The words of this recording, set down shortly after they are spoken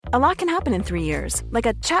A lot can happen in 3 years, like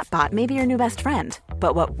a chatbot may be your new best friend.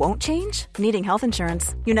 But what won't change? Needing health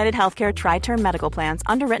insurance. United Healthcare Tri-Term Medical Plans,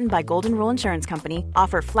 underwritten by Golden Rule Insurance Company,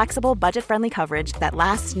 offer flexible, budget-friendly coverage that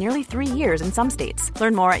lasts nearly 3 years in some states.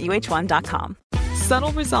 Learn more at uh1.com.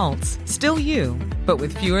 Subtle results, still you, but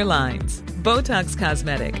with fewer lines. Botox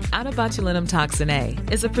Cosmetic, out of botulinum toxin A,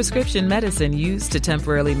 is a prescription medicine used to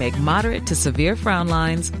temporarily make moderate to severe frown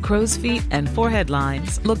lines, crow's feet, and forehead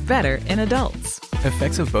lines look better in adults.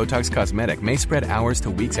 Effects of Botox Cosmetic may spread hours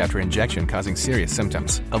to weeks after injection, causing serious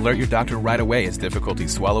symptoms. Alert your doctor right away as difficulty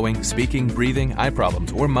swallowing, speaking, breathing, eye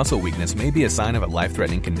problems, or muscle weakness may be a sign of a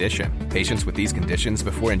life-threatening condition. Patients with these conditions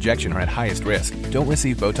before injection are at highest risk. Don't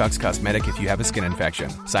receive Botox Cosmetic if you have a skin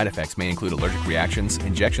infection. Side effects may include allergic reactions,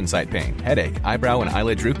 injection site pain, headache, eyebrow and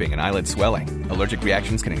eyelid drooping, and eyelid swelling. Allergic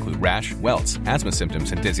reactions can include rash, welts, asthma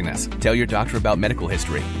symptoms, and dizziness. Tell your doctor about medical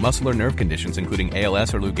history, muscle or nerve conditions including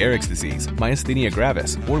ALS or Lou Gehrig's disease, myasthenia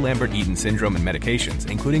gravis, or Lambert-Eaton syndrome, and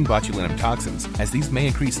medications, including botulinum toxins, as these may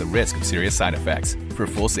increase the risk of serious side effects. For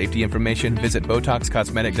full safety information, visit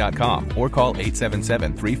BotoxCosmetic.com or call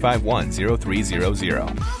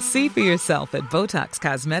 877-351-0300. See for yourself at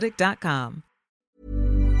BotoxCosmetic.com.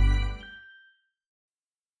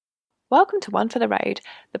 Welcome to One for the Road,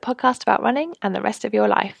 the podcast about running and the rest of your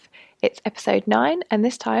life. It's episode 9, and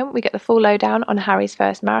this time we get the full lowdown on Harry's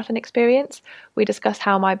first marathon experience. We discuss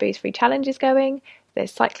how my Boost Free Challenge is going,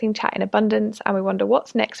 there's cycling chat in abundance, and we wonder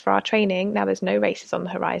what's next for our training now there's no races on the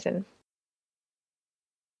horizon.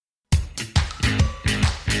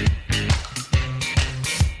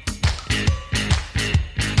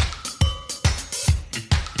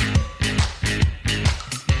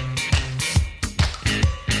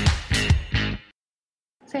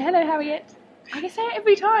 So hello, Harriet. I can say it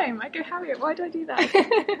every time. I go, Harriet, why do I do that?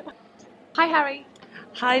 Hi, Harry.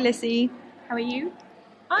 Hi, Lissy. How are you?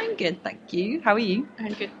 I'm good, thank you. How are you?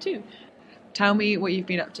 I'm good too. Tell me what you've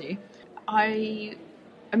been up to. I,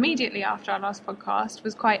 immediately after our last podcast,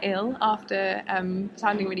 was quite ill after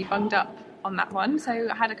sounding really bunged up on that one. So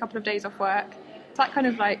I had a couple of days off work. So that kind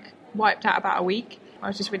of like wiped out about a week. I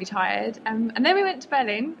was just really tired. And then we went to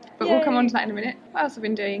Berlin, but We'll come on to that in a minute. What else have I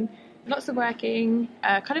been doing? Lots of working,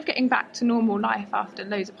 kind of getting back to normal life after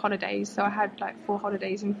loads of holidays. So I had like 4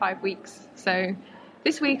 holidays in 5 weeks. So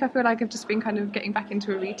this week I feel like I've just been kind of getting back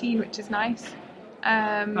into a routine, which is nice.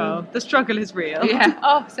 The struggle is real. Yeah.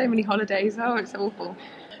 Oh, so many holidays. Oh, it's awful.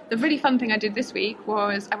 The really fun thing I did this week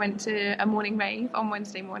was I went to a morning rave on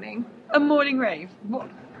Wednesday morning. A morning rave? What?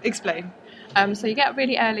 Explain. So you get up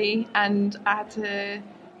really early, and I had to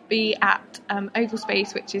be at Oval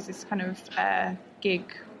Space, which is this kind of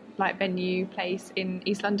gig like venue place in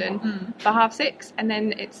East London for 6:30, and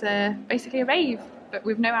then it's basically a rave but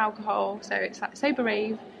with no alcohol, so it's like a sober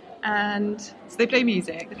rave. And so they play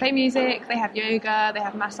music, they have yoga, they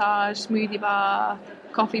have massage, smoothie bar,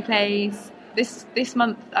 coffee place. This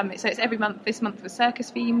month, so it's every month. This month was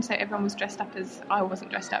circus themed, so everyone was dressed up as... I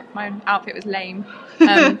wasn't dressed up, my outfit was lame.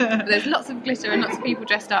 But there's lots of glitter and lots of people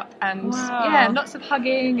dressed up, and yeah, lots of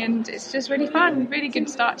hugging, and it's just really fun, really good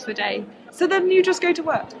start to the day. So then you just go to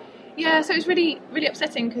work? Yeah, so it was really, really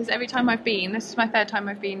upsetting because every time I've been, this is my 3rd time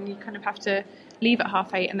I've been, you kind of have to leave at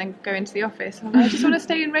 8:30 and then go into the office. And I just want to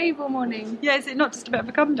stay and rave all morning. Yeah, is it not just a bit of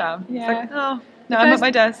a come down? Yeah. It's like, oh, no, I'm at my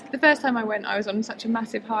desk. The first time I went, I was on such a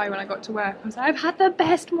massive high when I got to work. I was like, I've had the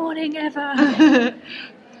best morning ever.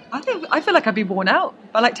 I feel like I'd be worn out.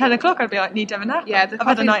 By like 10 o'clock, I'd be like, need to have a nap. Yeah, I've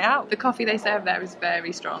had a night out. The coffee they serve there is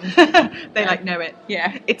very strong. They like know it.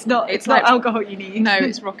 Yeah. It's not like, alcohol you need. No,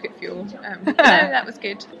 it's rocket fuel. No, that was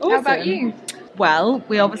good. Awesome. How about you? Well,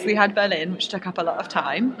 we obviously had Berlin, which took up a lot of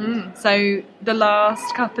time. So the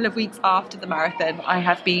last couple of weeks after the marathon, I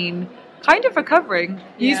have been kind of recovering,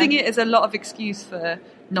 using it as a lot of excuse for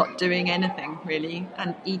not doing anything really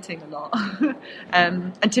and eating a lot.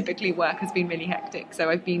 And typically work has been really hectic, so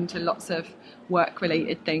I've been to lots of work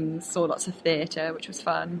related things, saw lots of theatre, which was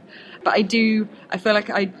fun. But I feel like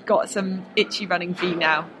I got some itchy running feet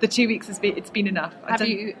now. The 2 weeks it's been enough. Have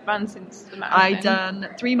you run since the marathon? I done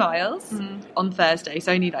 3 miles on Thursday,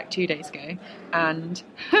 so only like 2 days ago, and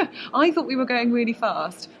I thought we were going really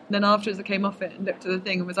fast, and then afterwards I came off it and looked at the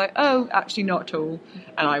thing and was like, oh, actually not at all,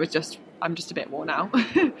 and I'm just a bit worn out.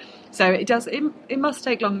 So it must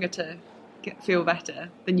take longer to feel better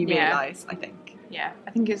than you realise, I think. Yeah,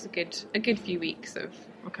 I think it's a good few weeks of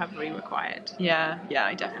recovery required. Yeah,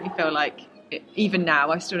 I definitely feel like even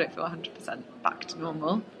now I still don't feel 100% back to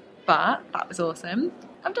normal, but that was awesome.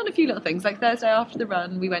 I've done a few little things, like Thursday after the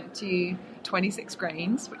run we went to 26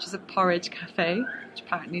 Grains, which is a porridge cafe, which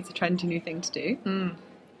apparently is a trendy new thing to do.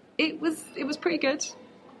 It was pretty good.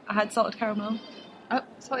 I had salted caramel. Oh,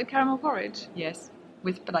 salted caramel porridge? Yes.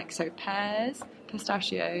 with like pears,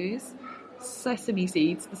 pistachios, sesame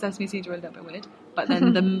seeds. The sesame seeds are a little bit weird, but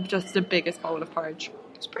then just the biggest bowl of porridge.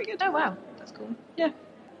 It's pretty good. Oh wow, that's cool. Yeah.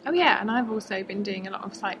 Oh yeah, and I've also been doing a lot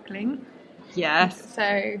of cycling. Yes.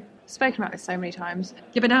 So spoken about this so many times.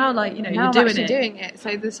 Yeah, but now now you're I'm doing actually it. doing it.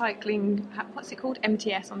 So the cycling, what's it called?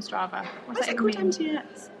 MTS on Strava. What's it called?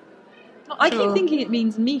 MTS. Not I sure. keep thinking it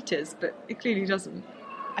means meters, but it clearly doesn't.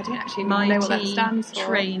 I don't actually know what that stands for.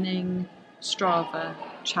 Training Strava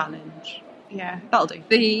Challenge. Yeah. That'll do.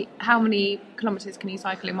 The how many kilometres can you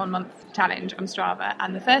cycle in 1 month challenge on Strava,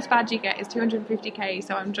 and the first badge you get is 250k,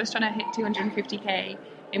 so I'm just trying to hit 250k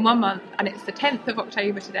in 1 month, and it's the 10th of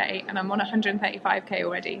October today, and I'm on 135k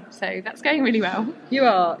already, so that's going really well. You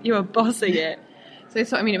are bossing it. So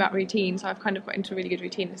that's what I mean about routine. So I've kind of got into a really good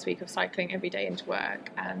routine this week of cycling every day into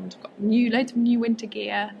work, and got loads of new winter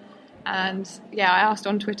gear. And yeah, I asked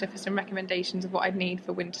on Twitter for some recommendations of what I'd need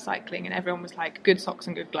for winter cycling, and everyone was like, good socks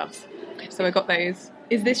and good gloves. So I got those.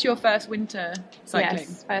 Is this your first winter cycling?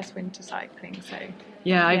 Yes, first winter cycling. So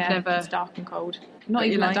yeah, I've never. It's dark and cold. Not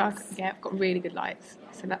even that dark. Yeah, I've got really good lights,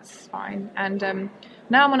 so that's fine. And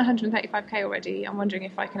now I'm on 135k already. I'm wondering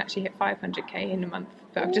if I can actually hit 500k in a month.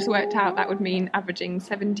 But I've just worked out that would mean averaging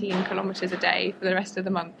 17 kilometres a day for the rest of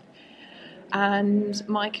the month. And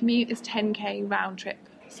my commute is 10k round trip.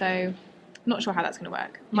 So not sure how that's going to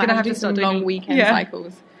work. Might have to do some long weekend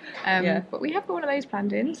cycles. But we have got one of those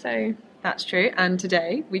planned in, so... That's true. And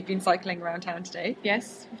today, we've been cycling around town today.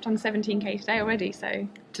 Yes, we've done 17k today already, so...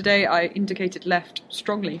 Today I indicated left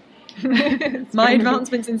strongly. My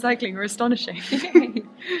advancements in cycling are astonishing.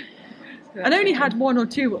 And only had 1 or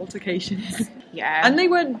 2 altercations. Yeah. And they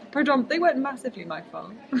weren't massively my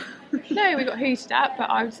fault. No, we got hooted at, but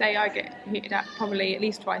I would say I get hooted at probably at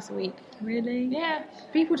least twice a week. Really? Yeah.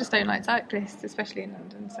 People just don't like cyclists, especially in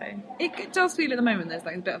London, so... It does feel at the moment there's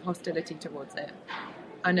like a bit of hostility towards it.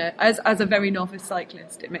 I know, as a very novice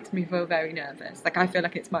cyclist, it makes me feel very nervous. Like, I feel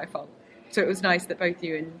like it's my fault. So it was nice that both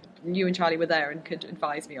you and Charlie were there and could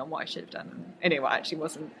advise me on what I should have done. Anyway, it actually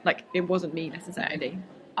wasn't, like, it wasn't me necessarily. No.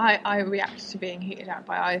 I react to being hooted at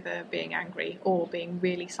by either being angry or being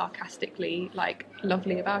really sarcastically, like,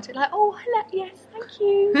 lovely about it. Like, oh, hello, yes, thank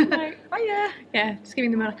you. Like, oh, yeah. Yeah, just giving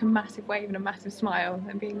them, like, a massive wave and a massive smile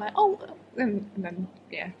and being like, oh, and then,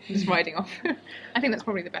 yeah, just riding off. I think that's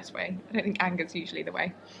probably the best way. I don't think anger's usually the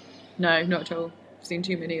way. No, not at all. I've seen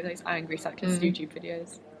too many of those angry cyclist YouTube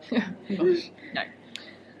videos. Gosh. No.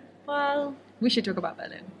 Well, we should talk about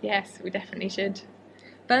Berlin. Yes, we definitely should.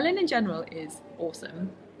 Berlin in general is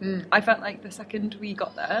awesome. I felt like the second we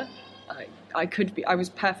got there, I was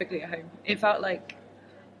perfectly at home. It felt like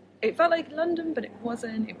London, but it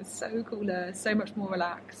wasn't. It was so cooler, so much more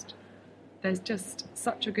relaxed. There's just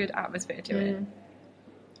such a good atmosphere to it.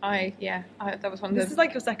 That was one of This is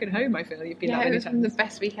like your second home, I feel. You've been there many times. It was one of the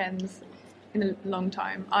best weekends in a long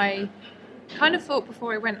time. I kind of thought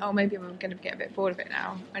before I went, oh, maybe I'm going to get a bit bored of it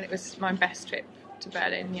now. And it was my best trip to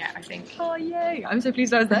Berlin yet, I think. Oh, yay. I'm so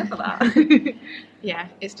pleased I was there for that. Yeah,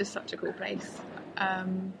 it's just such a cool place. I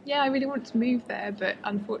really wanted to move there, but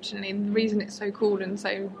unfortunately the reason it's so cool and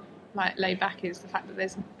so like laid back is the fact that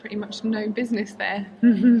there's pretty much no business there.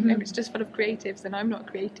 It's just full of creatives, and I'm not a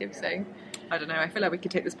creative, so... I don't know, I feel like we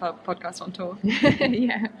could take this podcast on tour.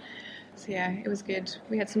 Yeah. So yeah, it was good.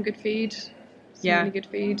 We had some good food. Really good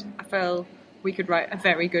food. I feel we could write a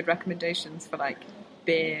very good recommendations for like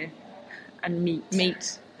beer and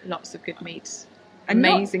meat. Lots of good meat.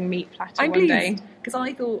 Amazing meat platter one day. Because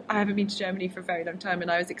I thought, I haven't been to Germany for a very long time, and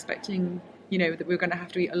I was expecting, that we were going to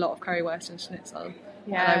have to eat a lot of currywurst and schnitzel.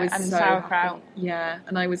 Yeah, and sauerkraut. Happy. Yeah,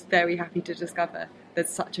 and I was very happy to discover there's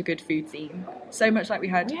such a good food scene. So much like we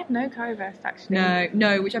had... We had no currywurst, actually.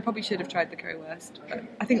 No, which I probably should have tried the currywurst, but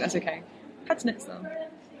I think that's okay. Had schnitzel.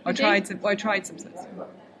 I tried some schnitzel.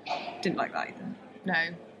 Didn't like that either.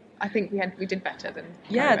 No. I think we did better than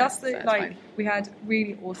yeah, that's fine. We had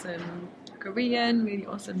really awesome Korean, really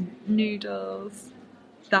awesome noodles,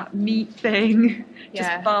 that meat thing,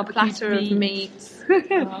 just barbecue platter of meat,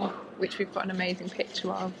 which we've got an amazing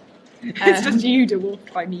picture of. It's just you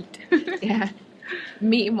dwarfed by meat. Yeah,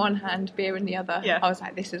 meat in one hand, beer in the other. Yeah. I was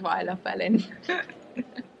like, this is why I love Berlin.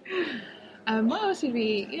 What else did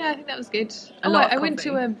we... Yeah, I think that was good. I went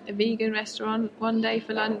to a vegan restaurant one day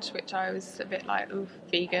for lunch, which I was a bit like, ooh,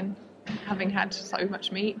 vegan, having had so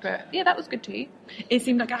much meat. But yeah, that was good too. It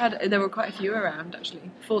seemed like there were quite a few around,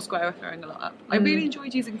 actually. Foursquare were throwing a lot up. I really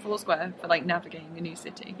enjoyed using Foursquare for like navigating a new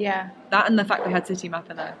city. Yeah. That and the fact they had City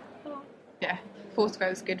Mapper there. Yeah. Foursquare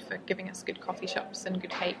was good for giving us good coffee shops and good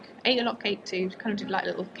cake. Ate a lot of cake too. Kind of did like a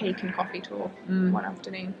little cake and coffee tour one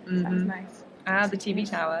afternoon. So that was nice. Ah, the TV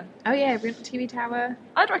tower. Oh yeah, we went to TV tower.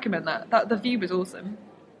 I'd recommend that. The view was awesome.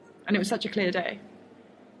 And it was such a clear day.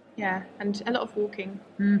 Yeah, and a lot of walking.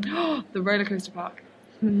 The roller coaster park.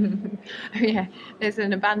 Oh yeah, there's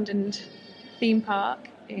an abandoned theme park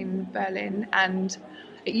in Berlin, and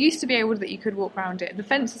it used to be able that you could walk around it. The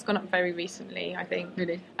fence has gone up very recently, I think.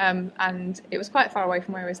 Really? And it was quite far away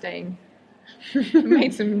from where we were staying.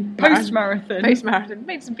 Made some Post-marathon.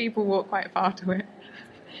 Made some people walk quite far to it.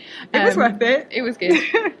 It was worth it. It was good.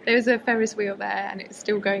 There was a Ferris wheel there, and it's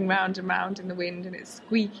still going round and round in the wind, and it's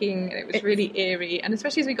squeaking, and it was really eerie. And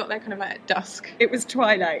especially as we got there kind of like at dusk. It was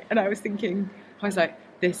twilight, and I was like,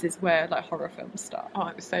 this is where like horror films start. Oh,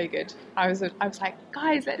 it was so good. I was like,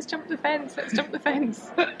 guys, let's jump the fence.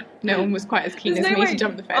 No one was quite as keen as me to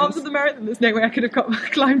jump the fence. After the marathon, there's no way I could have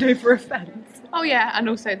climbed over a fence. Oh yeah, and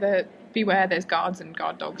also beware, there's guards and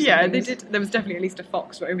guard dogs. Yeah, they did. There was definitely at least a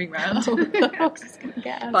fox roaming around. Oh, the fox is going to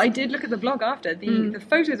get us. But I did look at the vlog after. The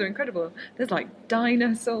photos are incredible. There's like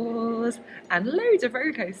dinosaurs and loads of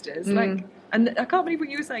roller coasters. And I can't believe what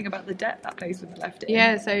you were saying about the debt that place was left in.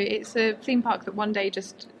 Yeah, so it's a theme park that one day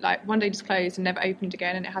just closed and never opened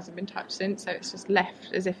again, and it hasn't been touched since. So it's just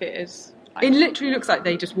left as if it is. Like, it literally looks like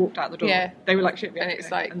they just walked out the door. Yeah, they were like, shit. And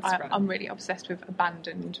it's like I'm really obsessed with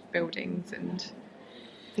abandoned buildings and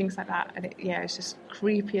things like that, and it's just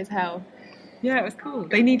creepy as hell. Yeah, it was cool.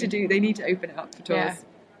 They need to open it up for tours. Yeah.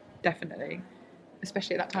 Definitely.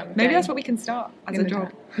 Especially at that time of Maybe day. that's what we can start as a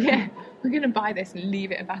job. Yeah, we're going to buy this and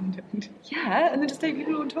leave it abandoned. Yeah, and then just take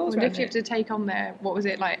people on tours. If you have to take on their, what was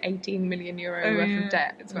it, like 18 million euro worth of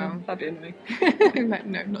debt as well. That'd be annoying. Like,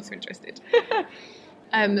 no, I'm not so interested.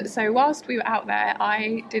 So whilst we were out there,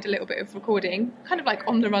 I did a little bit of recording, kind of like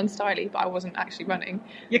on the run styly, but I wasn't actually running.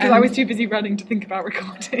 Yeah, because I was too busy running to think about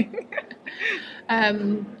recording.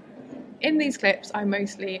 In these clips, I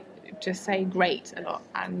mostly just say great a lot,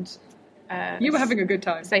 and you were having a good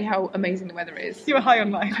time. Say how amazing the weather is. You were high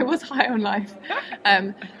on life. I was high on life.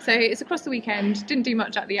 So it's across the weekend, didn't do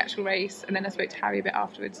much at the actual race, and then I spoke to Harry a bit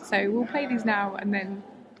afterwards. So we'll play these now and then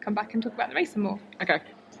come back and talk about the race some more. Okay.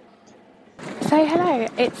 So hello,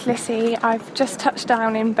 it's Lissy. I've just touched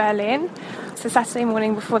down in Berlin. It's a Saturday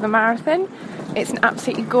morning before the marathon. It's an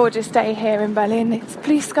absolutely gorgeous day here in Berlin. It's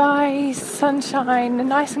blue skies, sunshine,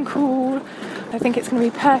 nice and cool. I think it's going to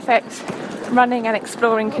be perfect running and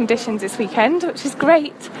exploring conditions this weekend, which is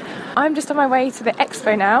great. I'm just on my way to the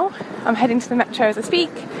expo now. I'm heading to the metro as I speak.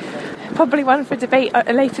 Probably one for debate at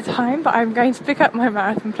a later time, but I'm going to pick up my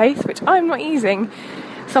marathon place, which I'm not using.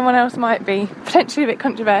 Someone else might be. Potentially a bit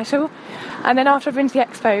controversial. And then after I've been to the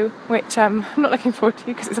expo, which I'm not looking forward to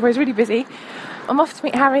because it's always really busy, I'm off to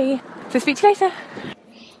meet Harry. So speak to you later.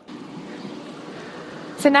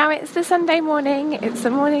 So now it's the Sunday morning. It's the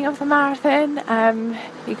morning of the marathon.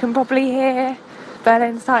 You can probably hear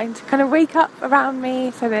Berlin starting to kind of wake up around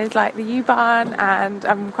me. So there's like the U-Bahn, and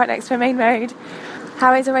I'm quite next to a main road.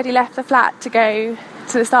 Harry's already left the flat to go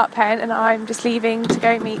to the start pen, and I'm just leaving to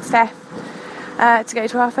go meet Steph to go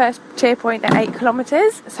to our first cheer point at 8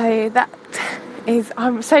 kilometres. So that is,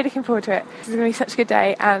 I'm so looking forward to it. This is going to be such a good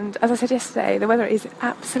day, and as I said yesterday, the weather is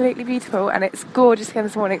absolutely beautiful, and it's gorgeous again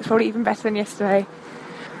this morning. It's probably even better than yesterday.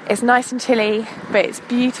 It's nice and chilly, but it's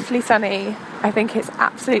beautifully sunny. I think it's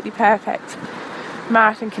absolutely perfect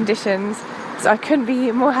marathon conditions. So I couldn't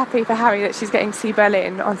be more happy for Harry that she's getting to see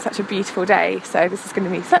Berlin on such a beautiful day. So this is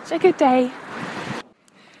going to be such a good day.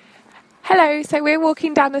 Hello, so we're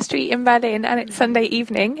walking down the street in Berlin and it's Sunday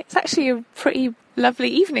evening. It's actually a pretty lovely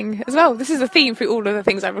evening as well. This is a theme through all of the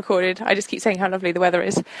things I've recorded. I just keep saying how lovely the weather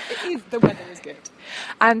is. It is, the weather is good.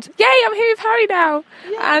 And yay, I'm here with Harry now.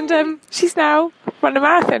 Yay. And she's now run a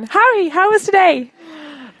marathon. Harry, how was today?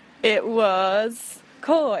 It was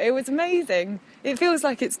cool. It was amazing. It feels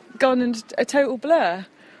like it's gone into a total blur.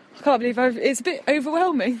 I can't believe it's a bit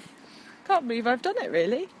overwhelming. Can't believe I've done it,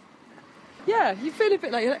 really. Yeah, you feel a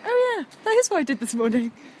bit like, oh yeah, that is what I did this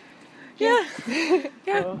morning. Yeah. Yeah.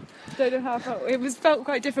 Oh, don't know how I felt. It felt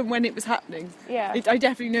quite different when it was happening. Yeah. I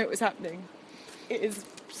definitely knew it was happening. It is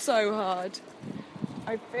so hard.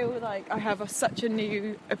 I feel like I have such a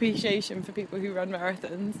new appreciation for people who run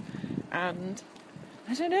marathons, and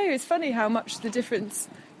I don't know, it's funny how much the difference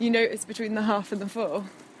you notice between the half and the full,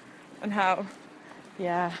 and how,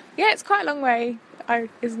 yeah, it's quite a long way,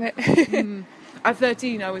 isn't it? At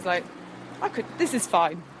 13 I was like, this is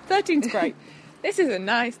fine, 13's great. This is a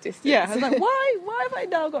nice distance. Yeah, I was like, why have I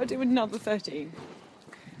now got to do another 13?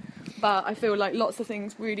 But I feel like lots of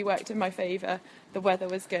things really worked in my favour. The weather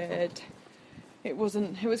was good. It was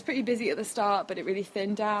pretty busy at the start, but it really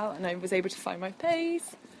thinned out, and I was able to find my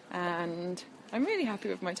pace, and I'm really happy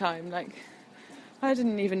with my time. Like, I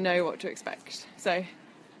didn't even know what to expect. So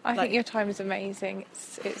I think your time is amazing.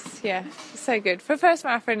 It's so good. For a first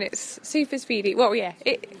marathon, it's super speedy. Well, yeah,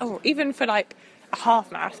 even for like a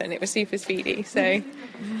half marathon, it was super speedy. So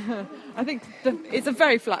I think it's a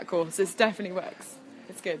very flat course. It definitely works.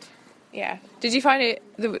 It's good. Yeah. Did you find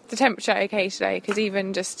the temperature okay today? Because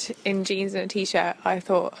even just in jeans and a t-shirt, I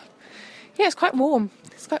thought, yeah, it's quite warm.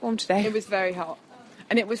 It's quite warm today. It was very hot.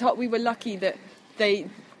 And it was hot. We were lucky that they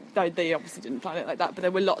obviously didn't plan it like that, but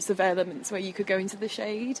there were lots of elements where you could go into the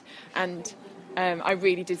shade, and I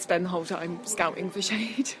really did spend the whole time scouting for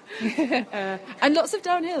shade. And lots of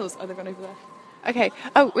downhills. Oh, they've gone over there. Okay.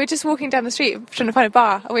 Oh, we're just walking down the street trying to find a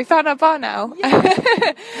bar. And we found our bar now.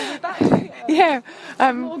 Yeah.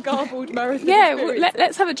 More garbled marathon. Yeah,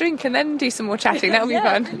 let's have a drink and then do some more chatting. That'll be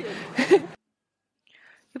fun.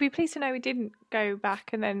 You'll be pleased to know we didn't go back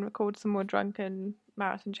and then record some more drunken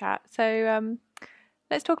marathon chat. So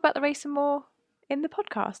let's talk about the race some more in the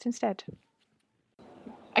podcast instead.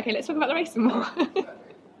 Okay, let's talk about the race some more.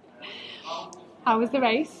 How was the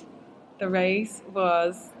race? The race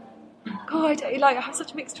was... God, I have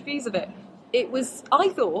such mixed reviews of it. It was, I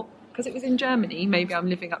thought, because it was in Germany, maybe I'm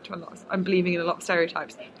living up to I'm believing in a lot of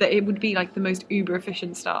stereotypes, that it would be like the most uber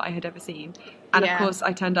efficient start I had ever seen. And of course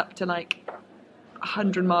I turned up to like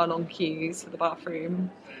 100-mile long queues for the bathroom,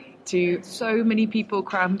 to so many people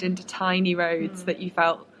crammed into tiny roads that you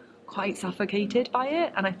felt quite suffocated by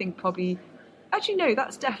it. And I think probably, actually no,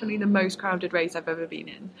 that's definitely the most crowded race I've ever been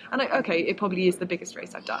in. And it probably is the biggest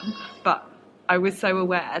race I've done, but I was so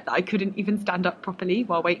aware that I couldn't even stand up properly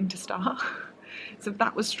while waiting to start. So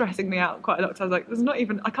that was stressing me out quite a lot. So I was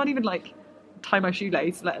like, I can't even like tie my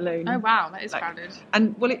shoelace, let alone... Oh wow, that is crowded.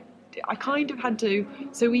 And well, I kind of had to,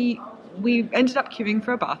 so we ended up queuing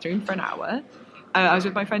for a bathroom for an hour. I was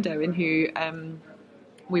with my friend Owen, who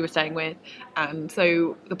we were staying with, and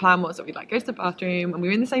so the plan was that we'd like go to the bathroom, and we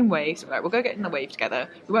were in the same wave, so we're like, we'll go get in the wave together.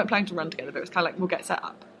 We weren't planning to run together, but it was kind of like, we'll get set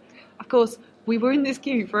up. Of course, we were in this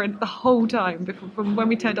queue for the whole time, from when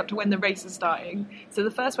we turned up to when the race was starting. So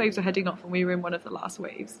the first waves were heading off, and we were in one of the last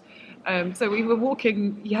waves. So we were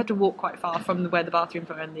walking, you had to walk quite far from where the bathrooms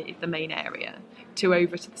were in the main area to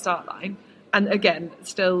over to the start line. And again,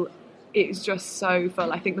 still, it was just so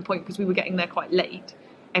full. I think the point, because we were getting there quite late,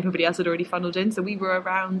 everybody else had already funneled in. So we were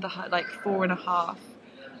around the 4.5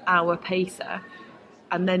 hour pacer.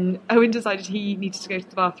 And then Owen decided he needed to go to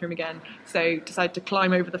the bathroom again, so decided to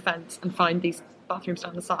climb over the fence and find these bathrooms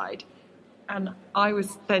down the side. And I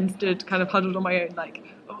was then stood kind of huddled on my own, like,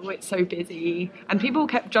 oh, it's so busy. And people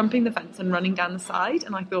kept jumping the fence and running down the side,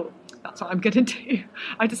 and I thought, that's what I'm going to do.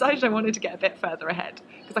 I decided I wanted to get a bit further ahead,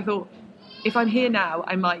 because I thought, if I'm here now,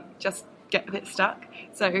 I might just get a bit stuck.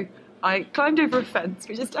 So I climbed over a fence,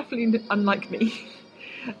 which is definitely unlike me.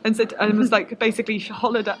 And was like basically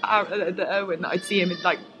hollered at Owen that I'd see him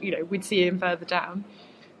we'd see him further down,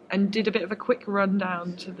 and did a bit of a quick run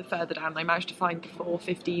down to the further down. I managed to find the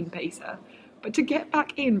 4:15 pacer, but to get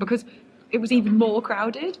back in, because it was even more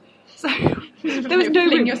crowded, so there was no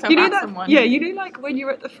room. You know that? Someone. Yeah, you know, like when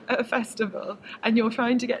you're at a festival and you're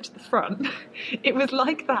trying to get to the front, it was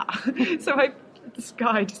like that. So I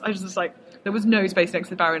was just like, there was no space next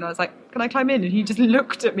to the barrier, and I was like, can I climb in? And he just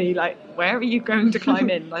looked at me like, where are you going to climb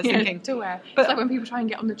in? And I was thinking, to where? But it's like when people try and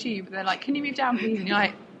get on the tube, they're like, can you move down please? And you're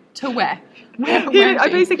like, to where? I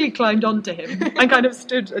basically climbed onto him and kind of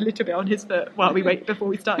stood a little bit on his foot while we waited before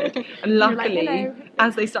we started. And luckily, like,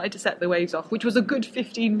 as they started to set the waves off, which was a good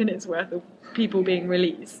 15 minutes worth of people being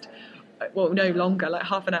released, well, no longer, like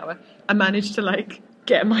half an hour, I managed to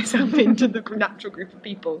get myself into the natural group of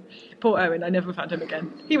people. Poor Owen, I never found him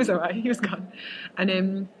again. He was alright, he was gone.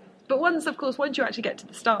 And but once you actually get to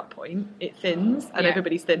the start point, it thins, and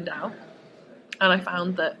everybody's thinned out. And I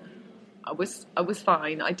found that I was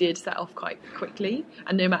fine. I did set off quite quickly,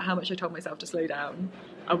 and no matter how much I told myself to slow down,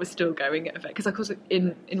 I was still going at a bit, because of course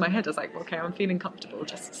in my head I was like, okay, I'm feeling comfortable,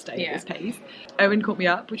 just stay at this pace. Owen caught me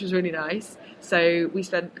up, which was really nice. So we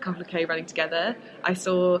spent a couple of K running together. I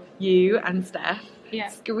saw you and Steph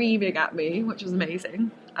screaming at me, which was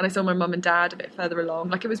amazing. And I saw my mum and dad a bit further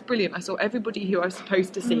along. It was brilliant. I saw everybody who I was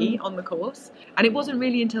supposed to see on the course. And it wasn't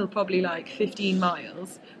really until probably 15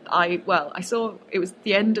 miles that I saw it was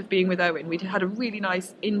the end of being with Owen. We'd had a really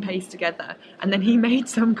nice in-pace together. And then he made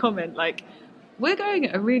some comment like, we're going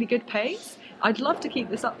at a really good pace. I'd love to keep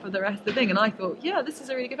this up for the rest of the thing. And I thought, yeah, this is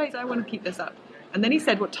a really good pace. I want to keep this up. And then he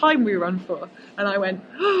said what time we run for. And I went,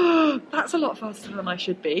 oh, that's a lot faster than I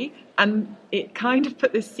should be. And it kind of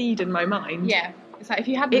put this seed in my mind. Yeah. It's like if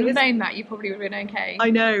you hadn't known that, you probably would have been okay.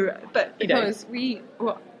 I know, but because we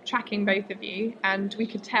were tracking both of you, and we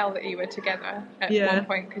could tell that you were together at one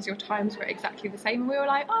point because your times were exactly the same. And we were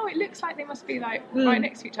like, oh, it looks like they must be right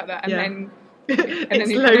next to each other. And then and then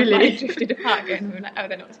you slowly kind of, like, drifted apart again, and we were like, oh,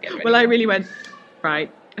 they're not together Well, I anymore. really went,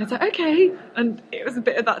 right. And I was like, okay. And it was a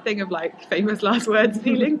bit of that thing of like famous last words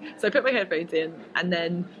feeling. So I put my headphones in and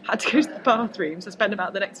then had to go to the bathroom. So I spent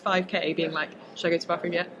about the next 5k being like, should I go to the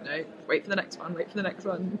bathroom yet? No. Wait for the next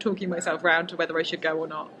one. Talking myself round to whether I should go or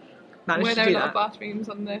not. Managed Were to there do a lot that. of bathrooms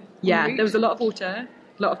on the Yeah, route? there was a lot of water,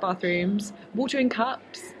 a lot of bathrooms, water in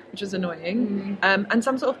cups, which was annoying, and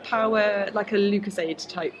some sort of power, like a Lucasade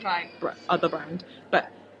type other brand,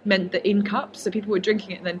 but meant that in cups, so people were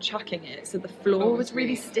drinking it and then chucking it, so the floor was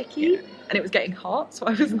really sticky and it was getting hot. So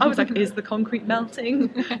I was like, is the concrete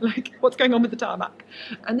melting? Like, what's going on with the tarmac?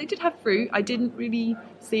 And they did have fruit. I didn't really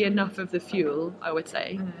see enough of the fuel, I would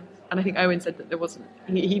say, and I think Owen said that there wasn't.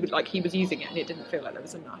 He was using it and it didn't feel like there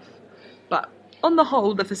was enough, but. On the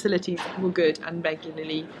whole, the facilities were good and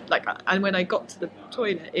regularly, like, and when I got to the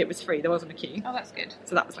toilet, it was free. There wasn't a queue. Oh, that's good.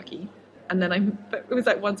 So that was lucky. And then but it was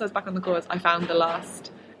like once I was back on the course, I found the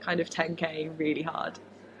last kind of 10k really hard,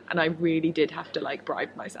 and I really did have to like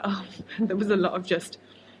bribe myself. There was a lot of just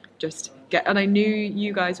get, and I knew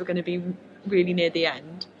you guys were going to be really near the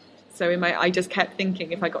end, so I just kept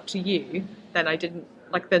thinking if I got to you, then I didn't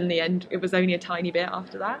then the end. It was only a tiny bit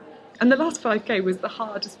after that. And the last 5k was the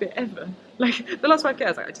hardest bit ever. Like, the last 5k, I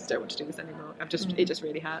was like, I just don't want to do this anymore. It just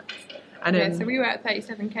really hurts. And so we were at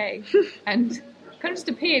 37k, and kind of just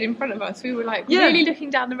appeared in front of us. We were like really looking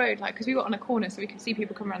down the road, like, because we were on a corner, so we could see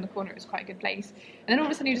people come around the corner. It was quite a good place. And then all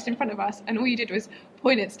of a sudden, you're just in front of us, and all you did was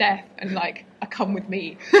point at Steph and like, "Come with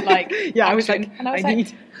me." Like, I was like, and I was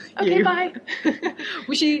need okay, you. bye.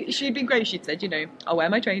 Well, she'd been great. She'd said, I'll wear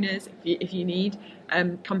my trainers if you need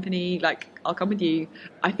company, like, I'll come with you.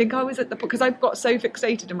 I think I was at the point, because I got so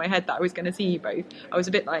fixated in my head that I was going to see you both. I was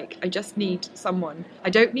a bit like, I just need someone. I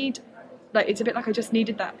don't need, like, it's a bit like I just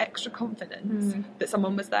needed that extra confidence that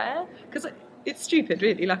someone was there, because it's stupid,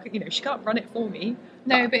 really. Like, she can't run it for me.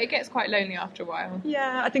 No, but it gets quite lonely after a while.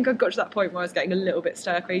 Yeah, I think I got to that point where I was getting a little bit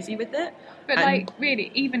stir crazy with it. But like,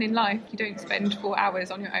 really, even in life, you don't spend 4 hours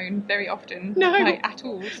on your own very often, no, like, at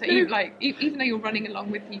all. So you even though you're running along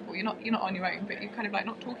with people, you're not on your own, but you're kind of like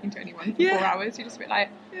not talking to anyone for 4 hours. You're just a bit like,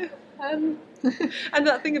 And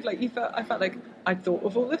that thing of like, I felt like I'd thought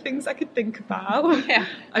of all the things I could think about. Yeah,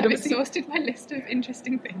 I'd exhausted my list of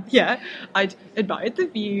interesting things. Yeah, I'd admired the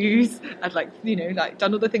views. I'd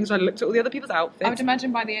done all the things where I looked at all the other people's outfits. I would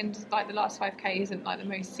imagine by the end, like, the last 5k isn't like the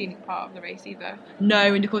most scenic part of the race either.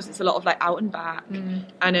 No, and of course it's a lot of like out and back,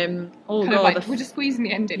 and we're just squeezing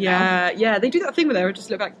the end in. Yeah, they do that thing where they would just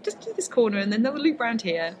look like, just do this corner and then they'll loop round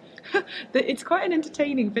here. It's quite an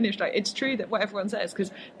entertaining finish. Like, it's true that what everyone says,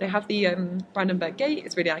 because they have the Brandenburg Gate.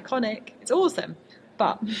 It's really iconic. It's awesome,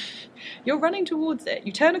 but you're running towards it.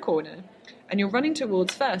 You turn a corner, and you're running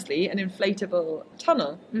towards, firstly, an inflatable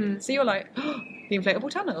tunnel. So you're like, oh, the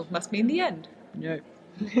inflatable tunnel must mean the end. No.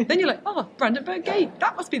 Then you're like, oh, Brandenburg Gate.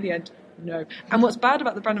 That must be the end. No. And what's bad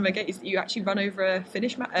about the Brandenburg Gate is that you actually run over a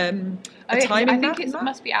finish timing I think it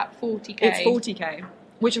must be at 40k. It's 40k.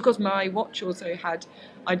 Which, of course, my watch also had,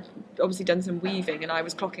 I'd obviously done some weaving and I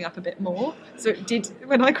was clocking up a bit more. So it did,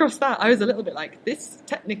 when I crossed that, I was a little bit like, this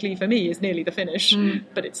technically for me is nearly the finish,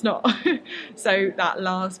 but it's not. So that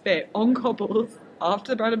last bit on cobbles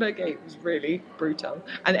after the Brandenburg Gate was really brutal.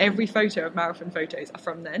 And every photo of marathon photos are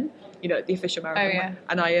from then, the official marathon. Oh, yeah.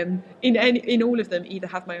 And I am, in all of them, either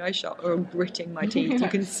have my eyes shut or I'm gritting my teeth. You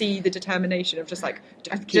can see the determination of just like,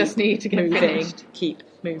 just need to get moving, finished. Keep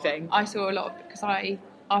moving. I saw a lot of, because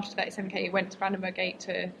after 37k, went to Brandenburg Gate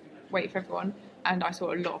to wait for everyone, and I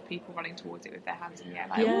saw a lot of people running towards it with their hands in the air,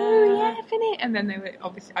 like, oh yeah, finish! And then they were,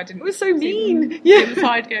 obviously, I didn't. It was so mean. Yeah, the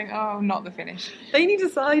side going, oh, not the finish. They need a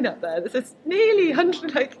sign up there that says nearly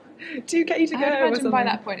 100, like 2k to go. I imagine by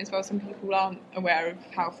that point as well, some people aren't aware of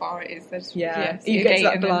how far it is. There's, you get to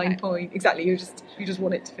that blind point. Exactly, you just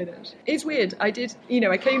want it to finish. It's weird. I did,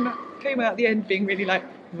 I came out at the end being really like,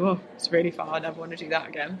 whoa, it's really far. I never want to do that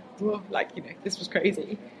again. Whoa, this was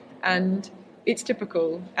crazy. And it's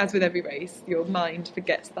typical, as with every race, your mind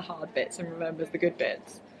forgets the hard bits and remembers the good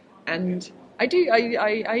bits. And I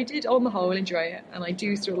did on the whole enjoy it, and I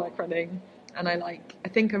do still like running, and I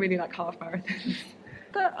think I really like half marathons.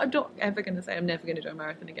 But I'm not ever going to say I'm never going to do a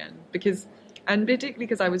marathon again, and particularly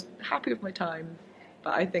because I was happy with my time,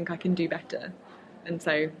 but I think I can do better. And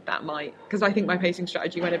so that might, because I think my pacing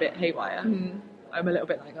strategy went a bit haywire. I'm a little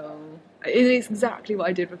bit like, oh, it's exactly what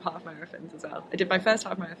I did with half marathons as well. I did my first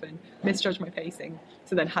half marathon, misjudged my pacing,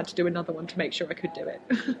 so then had to do another one to make sure I could do it.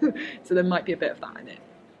 So there might be a bit of that in it.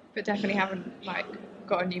 But definitely haven't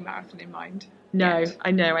got a new marathon in mind. No, yet.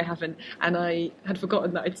 I know I haven't, and I had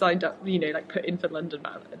forgotten that I'd signed up, like put in for the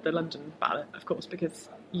London ballot, of course, because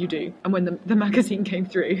you do. And when the magazine came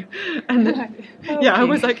through, and then, I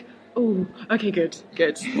was like, oh, okay, good.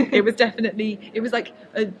 It was definitely, it was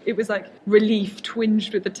like relief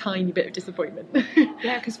twinged with a tiny bit of disappointment.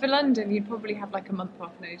 Yeah, because for London you'd probably have like a month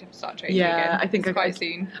off and then you'd have to start training again. Yeah, I think it's quite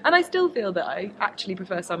soon. And I still feel that I actually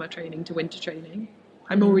prefer summer training to winter training.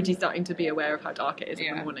 I'm already starting to be aware of how dark it is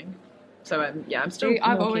in the morning. So I'm still.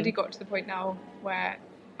 I've already got to the point now where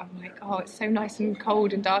I'm like, oh, it's so nice and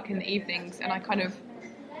cold and dark in the evenings, and I kind of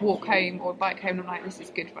walk home or bike home and I'm like, this is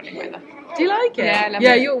good running weather. Do you like it? Yeah, I love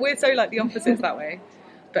it. We're so like the opposites that way.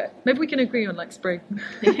 But maybe we can agree on like spring.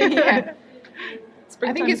 Yeah.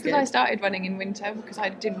 I think it's because I started running in winter because I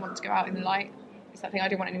didn't want to go out in the light. It's that thing, I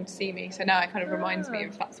didn't want anyone to see me. So now it kind of reminds me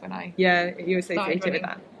of that's when I you associated with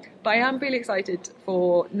that. But I am really excited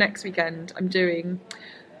for next weekend. I'm doing...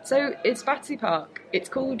 So it's Battersea Park. It's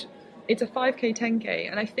a 5k, 10k,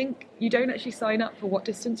 and I think you don't actually sign up for what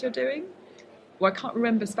distance you're doing. Well, I can't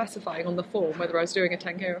remember specifying on the form whether I was doing a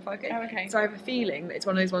 10k or a 5k. Oh, okay. So I have a feeling that it's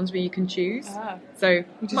one of those ones where you can choose. Ah. So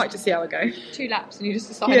might just see how I go. 2 laps and you just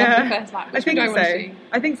decide after the first lap. I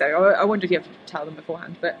think so. I wonder if you have to tell them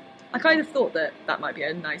beforehand, but I kind of thought that might be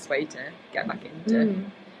a nice way to get back into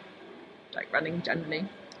like running generally.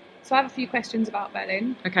 So I have a few questions about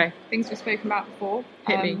Berlin. Okay. Things we've spoken about before.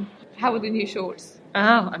 Hit me. How were the new shorts?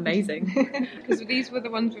 Oh, amazing. Because these were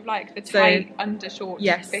the ones with like the tight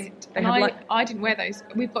undershorts fit. And I didn't wear those.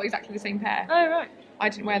 We've got exactly the same pair. Oh, right. I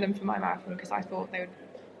didn't wear them for my marathon because I thought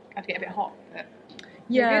I'd get a bit hot. But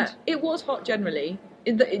yeah, it was hot generally.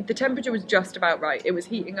 The temperature was just about right. It was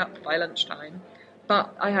heating up by lunchtime.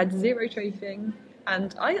 But I had zero chafing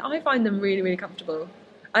and I find them really, really comfortable.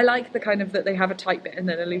 I like the kind of that they have a tight bit and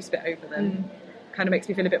then a loose bit over them. Kind of makes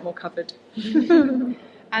me feel a bit more covered.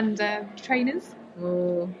 And trainers?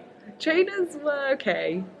 Oh, trainers were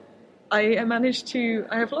okay. I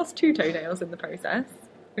have lost 2 toenails in the process.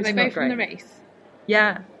 Were they both from the race?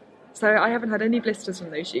 Yeah. So I haven't had any blisters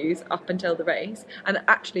from those shoes up until the race. And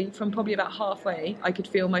actually, from probably about halfway, I could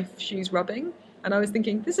feel my shoes rubbing. And I was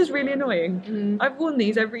thinking, this is really annoying. I've worn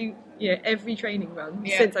these every training run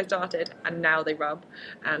since I started, and now they rub.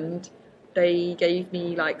 And they gave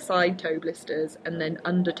me like side toe blisters and then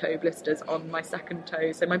under toe blisters on my second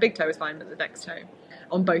toe. So my big toe is fine, but the next toe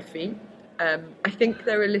on both feet. I think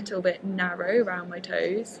they're a little bit narrow around my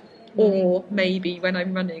toes, or maybe when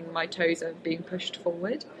I'm running, my toes are being pushed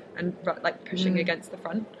forward and like pushing against the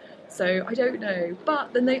front. So I don't know,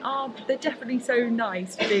 but then they're definitely so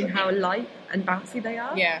nice for being how light and bouncy they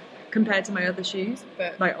are. Yeah. Compared to my other shoes,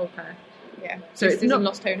 but my old pair. Yeah. So it's not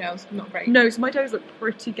lost toenails, not great. No, so my toes look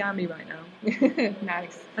pretty gammy right now.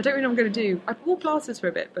 Nice. I don't really know what I'm going to do. I wore plasters for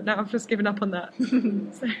a bit, but now I've just given up on that.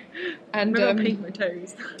 And I'll paint my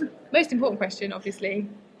toes. Most important question, obviously,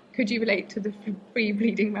 could you relate to the free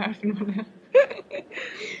bleeding marathon runner?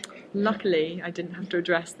 Luckily, I didn't have to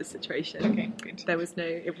address the situation. Okay, good.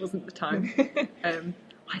 It wasn't the time.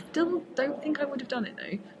 I still don't think I would have done it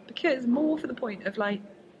though, because more for the point of like,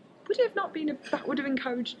 would it have not been that would have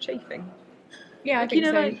encouraged chafing? Yeah, I think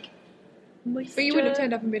so. Like moisture. But you wouldn't have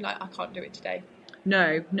turned up and been like, I can't do it today.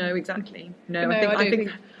 No, exactly. No, I think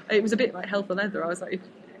it was a bit like hell for leather. I was like,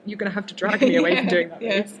 you're going to have to drag me away from doing that.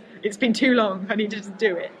 Yeah. It's been too long. I need to just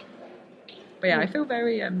do it. But yeah, I feel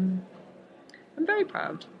very, I'm very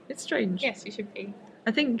proud. It's strange. Yes, you should be.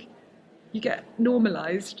 I think you get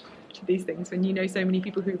normalised to these things when you know so many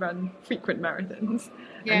people who run frequent marathons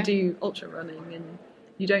and do ultra running, and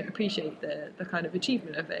you don't appreciate the kind of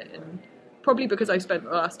achievement of it. And probably because I've spent the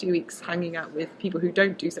last 2 weeks hanging out with people who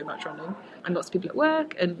don't do so much running, and lots of people at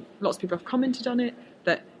work, and lots of people have commented on it,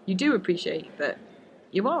 that you do appreciate that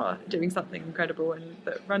you are doing something incredible and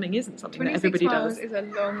that running isn't something that everybody does. 26 miles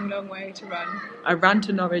is a long, long way to run. I ran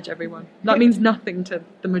to Norwich, everyone. That means nothing to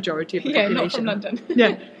the majority of the population. Not from London.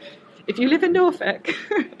 Yeah. If you live in Norfolk,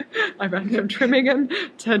 I ran from Trimmingham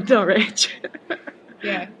to Norwich.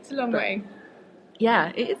 Yeah, it's a long way.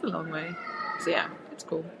 Yeah, it is a long way. So yeah, it's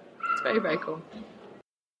cool. It's very, very cool.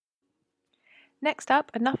 Next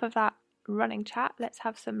up, enough of that running chat. Let's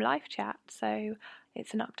have some life chat. So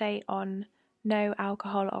it's an update on No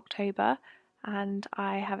Alcohol October, and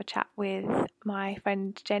I have a chat with my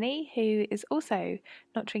friend Jenny, who is also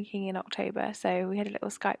not drinking in October. So we had a little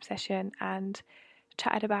Skype session and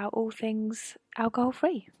chatted about all things alcohol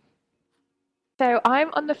free. So I'm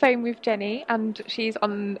on the phone with Jenny, and she's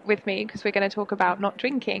on with me because we're going to talk about not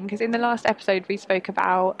drinking, because in the last episode we spoke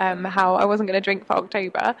about how I wasn't going to drink for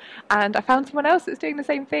October, and I found someone else that's doing the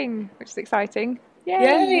same thing, which is exciting.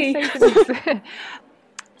 Yay!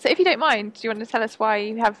 So if you don't mind, do you want to tell us why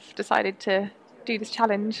you have decided to do this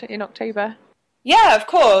challenge in October? Yeah, of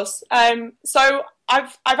course. So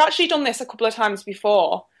I've actually done this a couple of times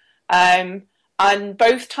before, and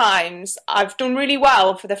both times I've done really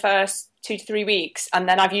well for the first 2 to 3 weeks, and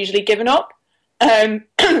then I've usually given up.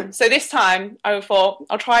 So this time I thought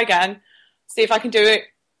I'll try again, see if I can do it,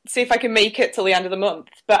 see if I can make it till the end of the month.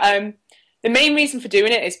 But the main reason for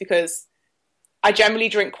doing it is because I generally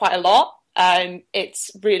drink quite a lot, and it's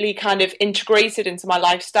really kind of integrated into my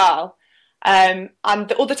lifestyle. And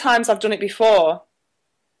the other times I've done it before,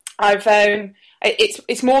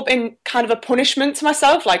 it's more been kind of a punishment to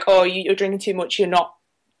myself, like, oh, you're drinking too much, you're not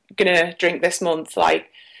gonna drink this month, like.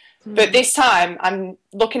 But this time I'm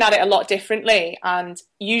looking at it a lot differently, and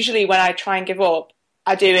usually when I try and give up,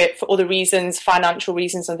 I do it for other reasons, financial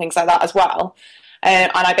reasons and things like that as well.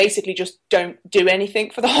 And I basically just don't do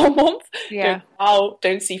anything for the whole month. Yeah. Don't go out,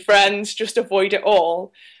 don't see friends, just avoid it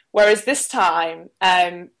all. Whereas this time,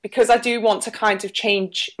 because I do want to kind of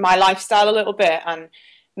change my lifestyle a little bit and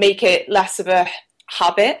make it less of a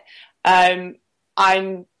habit, I'm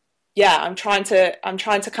trying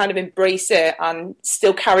to kind of embrace it and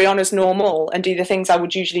still carry on as normal and do the things I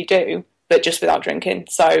would usually do, but just without drinking.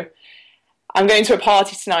 So I'm going to a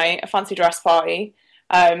party tonight, a fancy dress party.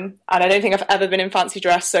 And I don't think I've ever been in fancy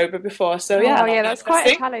dress sober before. So yeah. Oh yeah, that's quite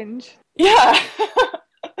a challenge. Yeah.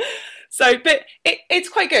 So, but it's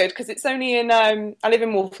quite good because it's only in, I live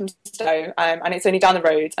in Walthamstow, and it's only down the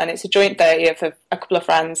road, and it's a joint 30th for a couple of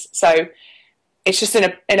friends. So it's just in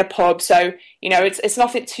a pub. So, you know, it's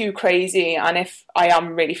nothing too crazy. And if I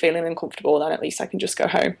am really feeling uncomfortable, then at least I can just go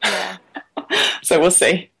home. Yeah. So we'll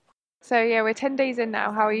see. So yeah, we're 10 days in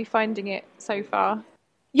now. How are you finding it so far?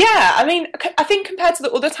 Yeah, I mean, I think compared to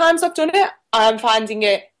the other times I've done it, I'm finding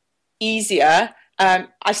it easier.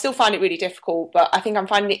 I still find it really difficult, but I think I'm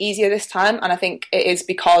finding it easier this time. And I think it is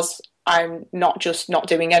because I'm not just not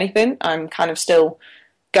doing anything. I'm kind of still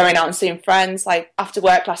going out and seeing friends. Like after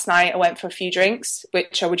work last night, I went for a few drinks,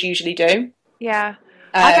 which I would usually do. Yeah,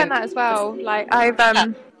 I've done that as well. Like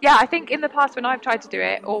I think in the past when I've tried to do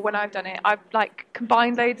it or when I've done it, I've like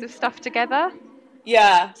combined loads of stuff together.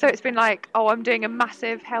 Yeah. So it's been like, oh, I'm doing a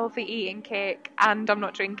massive healthy eating kick and I'm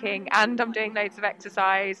not drinking and I'm doing loads of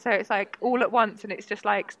exercise. So it's like all at once and it's just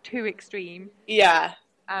like too extreme. Yeah.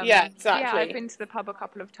 Yeah, exactly. Yeah, I've been to the pub a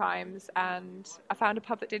couple of times and I found a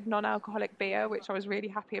pub that did non-alcoholic beer, which I was really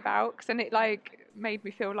happy about because then it like made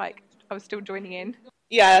me feel like I was still joining in.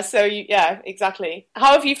 Yeah, so yeah, exactly.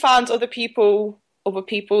 How have you found other people's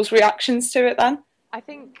reactions to it then? I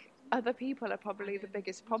think other people are probably the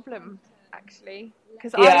biggest problem, actually,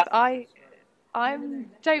 because yeah. I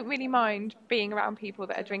don't really mind being around people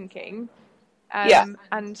that are drinking,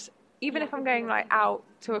 and even if I'm going like out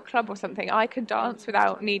to a club or something, I can dance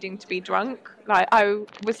without needing to be drunk. Like I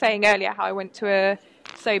was saying earlier, how I went to a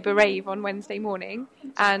sober rave on Wednesday morning,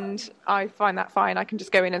 and I find that fine. I can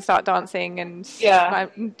just go in and start dancing, and I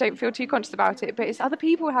don't feel too conscious about it. But it's other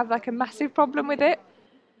people who have like a massive problem with it.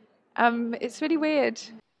 It's really weird.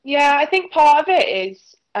 Yeah, I think part of it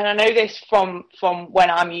is, and I know this from when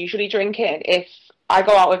I'm usually drinking, if I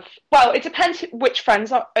go out with, well, it depends which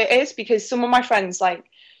friends it is, because some of my friends like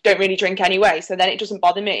don't really drink anyway, so then it doesn't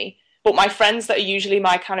bother me. But my friends that are usually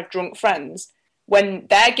my kind of drunk friends, when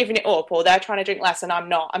they're giving it up or they're trying to drink less and I'm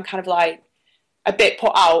not, I'm kind of like a bit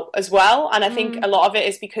put out as well. And I think a lot of it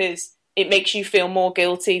is because it makes you feel more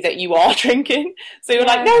guilty that you are drinking. So you're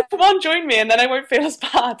like, no, come on, join me, and then I won't feel as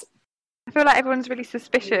bad. I feel like everyone's really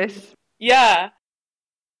suspicious. Yeah.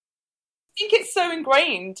 I think it's so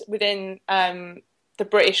ingrained within the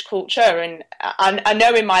British culture, and I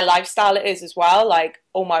know in my lifestyle it is as well. Like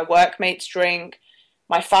all my workmates drink,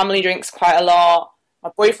 my family drinks quite a lot,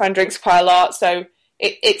 my boyfriend drinks quite a lot. So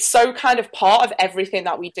it's so kind of part of everything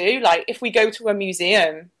that we do. Like if we go to a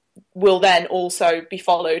museum, we'll then also be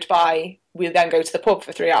followed by, we'll then go to the pub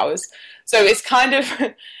for 3 hours. So it's kind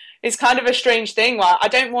of a strange thing. Like I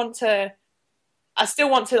still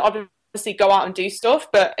want to obviously go out and do stuff,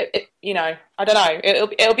 but I don't know.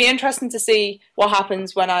 It'll be interesting to see what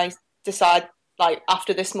happens when I decide, like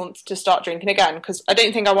after this month, to start drinking again, because I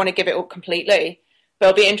don't think I want to give it up completely. But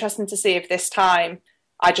it'll be interesting to see if this time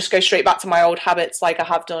I just go straight back to my old habits like I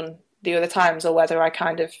have done the other times, or whether I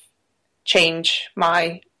kind of change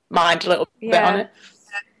my mind a little bit on it.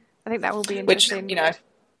 I think that will be interesting. Which,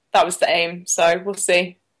 that was the aim, so we'll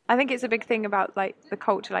see. I think it's a big thing about like the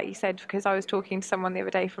culture, like you said, because I was talking to someone the other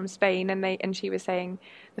day from Spain, and she was saying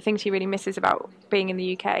the thing she really misses about being in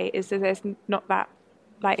the UK is that there's not that,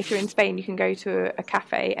 like if you're in Spain, you can go to a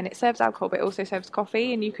cafe and it serves alcohol, but it also serves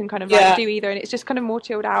coffee, and you can kind of like do either, and it's just kind of more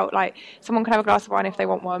chilled out. Like someone can have a glass of wine if they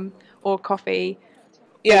want one, or coffee,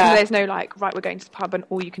 Yeah. There's no like, right, we're going to the pub and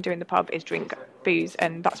all you can do in the pub is drink booze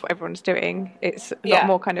and that's what everyone's doing. It's a lot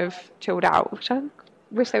more kind of chilled out, which I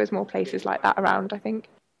wish there was more places like that around, I think.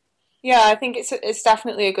 Yeah, I think it's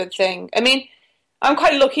definitely a good thing. I mean, I'm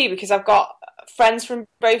quite lucky because I've got friends from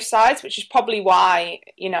both sides, which is probably why,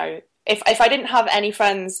 you know, if I didn't have any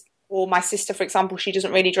friends, or my sister, for example, she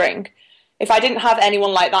doesn't really drink. If I didn't have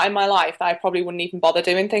anyone like that in my life, I probably wouldn't even bother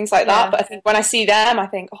doing things like that. But I think when I see them, I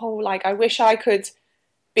think, oh, like, I wish I could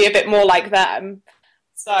be a bit more like them.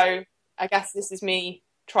 So I guess this is me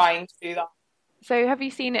trying to do that. So have you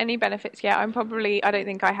seen any benefits yet? I don't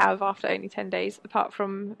think I have after only 10 days, apart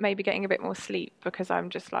from maybe getting a bit more sleep because I'm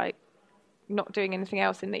just like not doing anything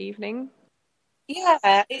else in the evening.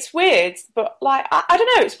 Yeah, it's weird, but like I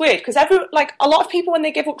don't know, it's weird because a lot of people when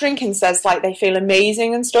they give up drinking says like they feel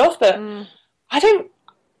amazing and stuff, but I don't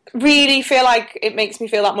really feel like it makes me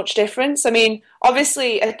feel that much difference. I mean,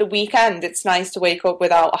 obviously at the weekend it's nice to wake up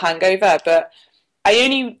without a hangover, but I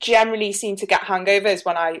only generally seem to get hangovers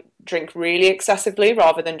when I drink really excessively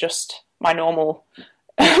rather than just my normal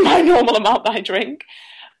amount that I drink.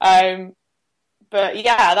 But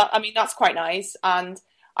yeah, that's quite nice. And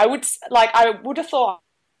I would have thought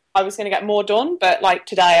I was going to get more done, but like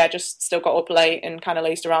today I just still got up late and kind of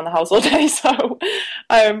lazed around the house all day. So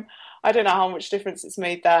I don't know how much difference it's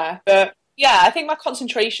made there. But yeah, I think my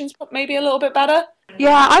concentration's maybe a little bit better.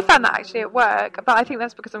 Yeah, I found that actually at work, but I think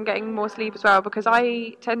that's because I'm getting more sleep as well, because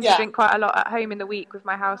I tend to drink quite a lot at home in the week with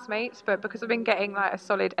my housemates, but because I've been getting like a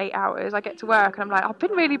solid 8 hours, I get to work and I'm like, I've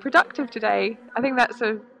been really productive today. I think that's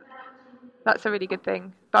a really good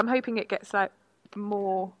thing. But I'm hoping it gets like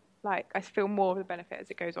more, like I feel more of the benefit as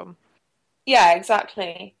it goes on. Yeah,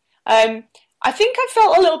 exactly. I think I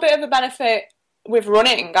felt a little bit of a benefit with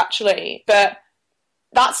running actually, but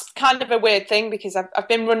that's kind of a weird thing because I've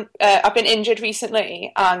been injured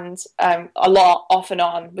recently and a lot off and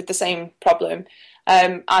on with the same problem,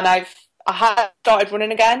 and I had started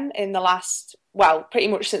running again in the last, well, pretty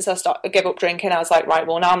much since I gave up drinking. I was like, right,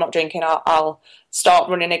 well now I'm not drinking, I'll start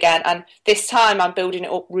running again, and this time I'm building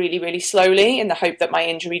it up really, really slowly in the hope that my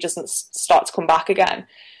injury doesn't start to come back again.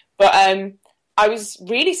 But I was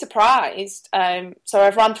really surprised. So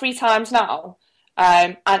I've run 3 times now,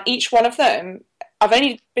 and each one of them, I've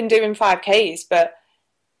only been doing 5Ks, but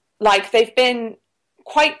like they've been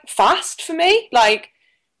quite fast for me, like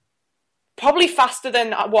probably faster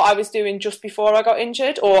than what I was doing just before I got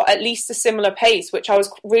injured, or at least a similar pace, which I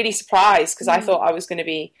was really surprised because I thought I was going to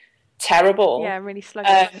be terrible. Yeah, really slow.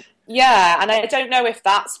 Yeah, and I don't know if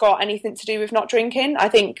that's got anything to do with not drinking. I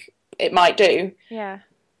think it might do. Yeah.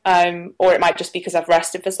 Or it might just be because I've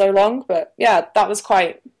rested for so long. But yeah, that was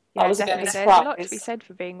quite... Yeah, that was a bit of a There's surprise. a lot to be said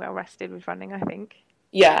for being well rested with running, I think.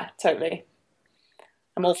 Yeah, totally.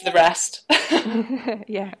 I'm all for the rest.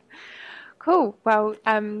 Yeah. Cool. Well,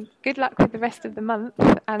 good luck with the rest of the month,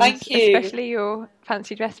 and Thank you. Especially your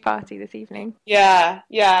fancy dress party this evening. Yeah.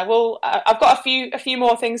 Well, I've got a few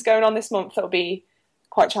more things going on this month that'll be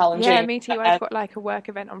quite challenging. Yeah, me too. I've got like a work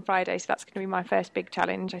event on Friday, so that's going to be my first big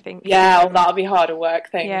challenge, I think. Yeah, that'll be harder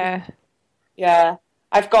work thing. Yeah.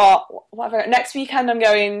 I've got next weekend. I'm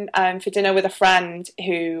going for dinner with a friend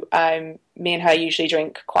who me and her usually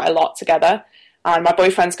drink quite a lot together, and my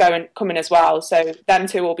boyfriend's coming as well. So them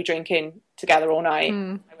two will be drinking together all night.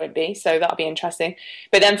 I won't be, so that'll be interesting.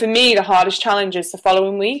 But then for me, the hardest challenge is the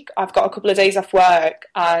following week. I've got a couple of days off work,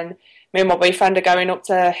 and me and my boyfriend are going up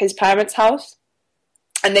to his parents' house,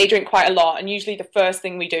 and they drink quite a lot. And usually the first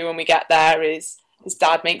thing we do when we get there is his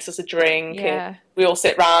dad makes us a drink, and we all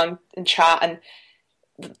sit round and chat, and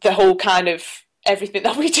the whole kind of everything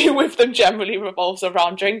that we do with them generally revolves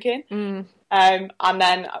around drinking. And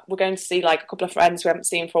then we're going to see like a couple of friends we haven't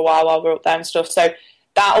seen for a while we're up there and stuff. So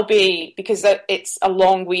that'll be, because it's a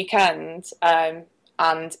long weekend,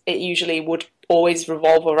 and it usually would always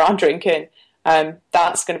revolve around drinking.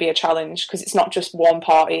 That's going to be a challenge because it's not just one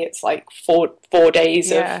party. It's like four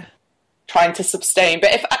days of trying to abstain.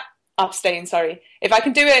 But if I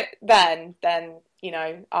can do it then you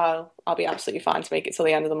know, I'll be absolutely fine to make it till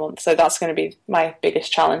the end of the month. So that's going to be my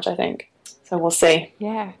biggest challenge, I think. So we'll see.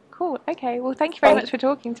 Yeah, cool. Okay, well, thank you very much for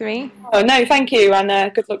talking to me. Oh, no, thank you,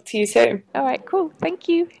 and good luck to you too. All right, cool. Thank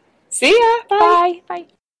you. See ya. Bye. Bye.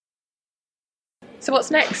 So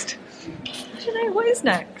what's next? I don't know, what is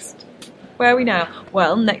next? Where are we now?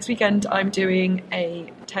 Well, next weekend I'm doing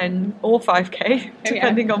a 10 or 5K,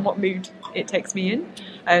 depending on what mood it takes me in.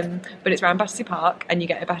 But it's around Battersea Park, and you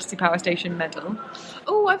get a Battersea Power Station medal.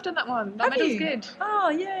 Oh, I've done that one. That medal's good. Oh,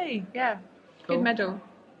 yay. Yeah, cool. Good medal.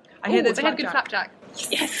 I hear that they had good flapjack.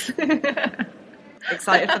 Yes.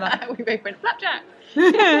 Excited for that. We both went flapjack.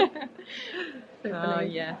 Oh,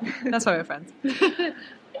 yeah. That's why we're friends.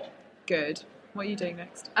 Good. What are you doing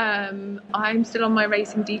next? I'm still on my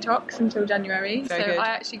racing detox until January. Very so good. I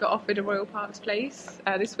actually got offered a Royal Parks place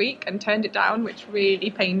this week and turned it down, which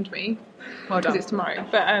really pained me. Well because done. it's tomorrow.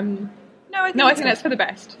 But I think that's for the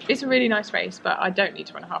best. It's a really nice race, but I don't need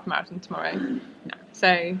to run a half marathon tomorrow. No.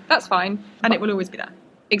 So that's fine. And it will always be there.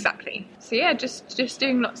 Exactly. So yeah, just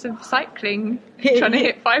doing lots of cycling, trying to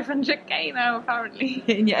hit 500k now apparently.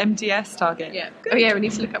 Hitting your MTS target. Yeah. Good. Oh yeah, we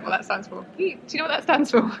need to look up what that stands for. Do you know what that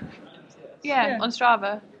stands for? Yeah, on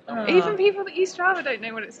Strava. Oh. Even people that use Strava don't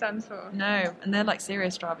know what it stands for. No, and they're like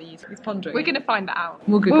serious Strava users. It's pondering. We're going to find that out.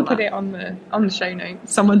 We'll Google put that. it on the show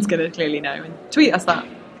notes. Someone's going to clearly know and tweet us that.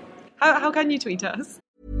 How can you tweet us?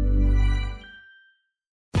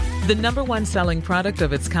 The number one selling product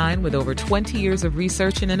of its kind with over 20 years of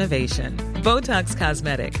research and innovation. Botox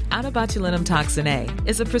Cosmetic, out of botulinum toxin A,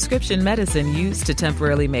 is a prescription medicine used to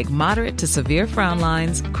temporarily make moderate to severe frown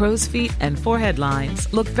lines, crow's feet, and forehead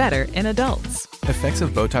lines look better in adults. Effects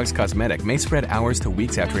of Botox Cosmetic may spread hours to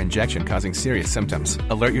weeks after injection, causing serious symptoms.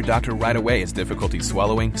 Alert your doctor right away as difficulty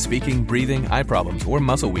swallowing, speaking, breathing, eye problems, or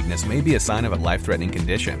muscle weakness may be a sign of a life-threatening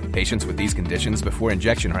condition. Patients with these conditions before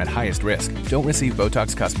injection are at highest risk. Don't receive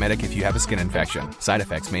Botox Cosmetic if you have a skin infection. Side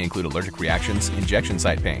effects may include allergic reactions, injection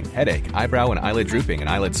site pain, headache, eyebrow and eyelid drooping, and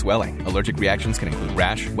eyelid swelling. Allergic reactions can include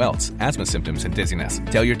rash, welts, asthma symptoms, and dizziness.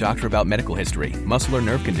 Tell your doctor about medical history, muscle or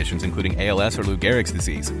nerve conditions including ALS or Lou Gehrig's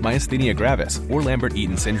disease, myasthenia gravis, or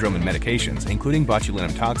Lambert-Eaton syndrome, and medications, including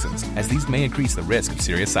botulinum toxins, as these may increase the risk of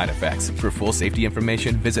serious side effects. For full safety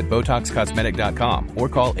information, visit BotoxCosmetic.com or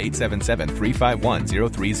call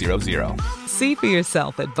 877-351-0300. See for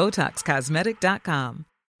yourself at BotoxCosmetic.com.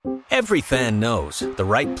 Every fan knows the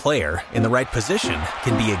right player in the right position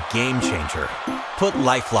can be a game changer. Put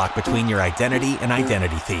LifeLock between your identity and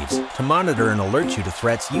identity thieves to monitor and alert you to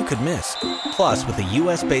threats you could miss. Plus, with a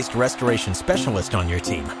U.S.-based restoration specialist on your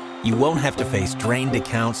team, you won't have to face drained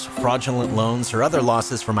accounts, fraudulent loans, or other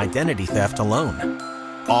losses from identity theft alone.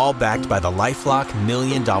 All backed by the LifeLock $1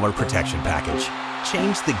 Million Protection Package.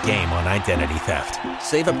 Change the game on identity theft.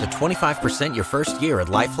 Save up to 25% your first year at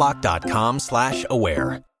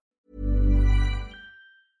LifeLock.com/aware.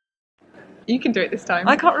 You can do it this time.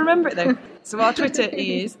 I can't remember it though. So our Twitter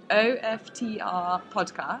is OFTR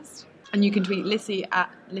Podcast, and you can tweet Lissy at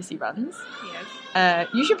Lissy Runs. Yes.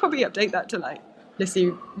 You should probably update that to like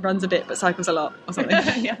Lissy runs a bit but cycles a lot or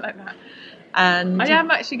something. Yeah, like that. And I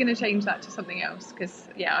am actually going to change that to something else because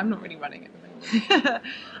I'm not really running at the moment.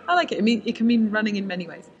 I like it. I mean, it can mean running in many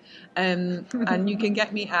ways. And you can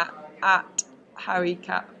get me at Harry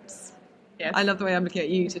Caps. Yes. I love the way I'm looking at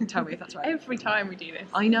you to tell me if that's right. Every time we do this.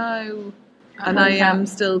 I know. And I am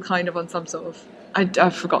still kind of on some sort of...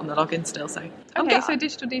 I've forgotten the login still, so... Okay, so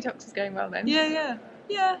digital detox is going well then. Yeah.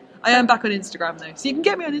 I am back on Instagram though. So you can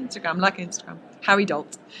get me on Instagram, like Instagram. Harry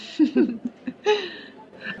Dolt.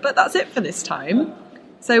 But that's it for this time.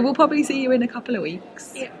 So we'll probably see you in a couple of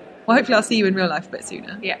weeks. Yeah. Well, hopefully I'll see you in real life a bit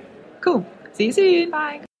sooner. Yeah. Cool. See you soon.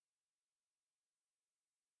 Bye.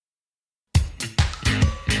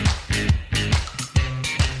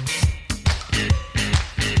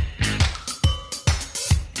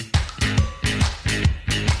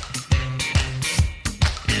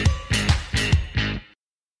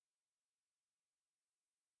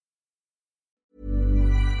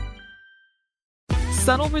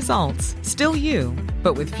 Subtle results, still you,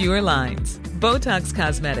 but with fewer lines. Botox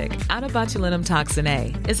Cosmetic, out of botulinum toxin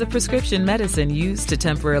A, is a prescription medicine used to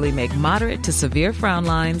temporarily make moderate to severe frown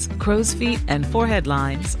lines, crow's feet, and forehead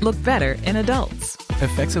lines look better in adults.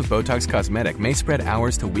 Effects of Botox Cosmetic may spread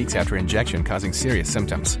hours to weeks after injection, causing serious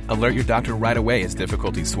symptoms. Alert your doctor right away as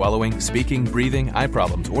difficulty swallowing, speaking, breathing, eye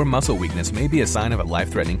problems, or muscle weakness may be a sign of a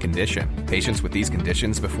life-threatening condition. Patients with these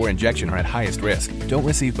conditions before injection are at highest risk. Don't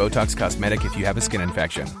receive Botox Cosmetic if you have a skin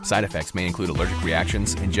infection. Side effects may include allergic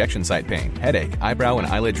reactions, injection site pain, headache, eyebrow and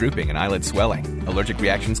eyelid drooping, and eyelid swelling. Allergic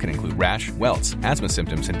reactions can include rash, welts, asthma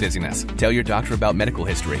symptoms, and dizziness. Tell your doctor about medical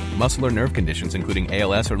history, muscle or nerve conditions including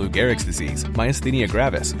ALS or Lou Gehrig's disease, myasthenia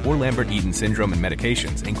gravis, or Lambert-Eaton syndrome, and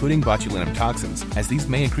medications, including botulinum toxins, as these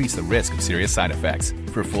may increase the risk of serious side effects.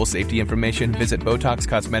 For full safety information, visit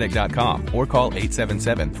BotoxCosmetic.com or call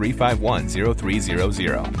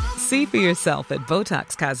 877-351-0300. See for yourself at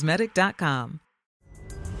BotoxCosmetic.com.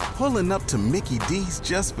 Pulling up to Mickey D's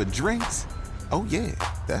just for drinks? Oh yeah,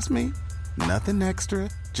 that's me. Nothing extra,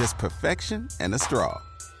 just perfection and a straw.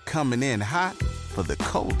 Coming in hot for the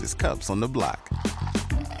coldest cups on the block.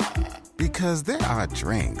 Because there are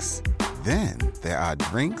drinks. Then there are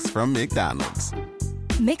drinks from McDonald's.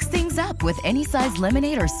 Mix things up with any size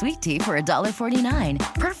lemonade or sweet tea for $1.49.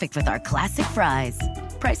 Perfect with our classic fries.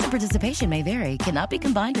 Price and participation may vary. Cannot be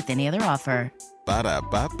combined with any other offer.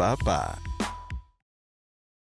 Ba-da-ba-ba-ba.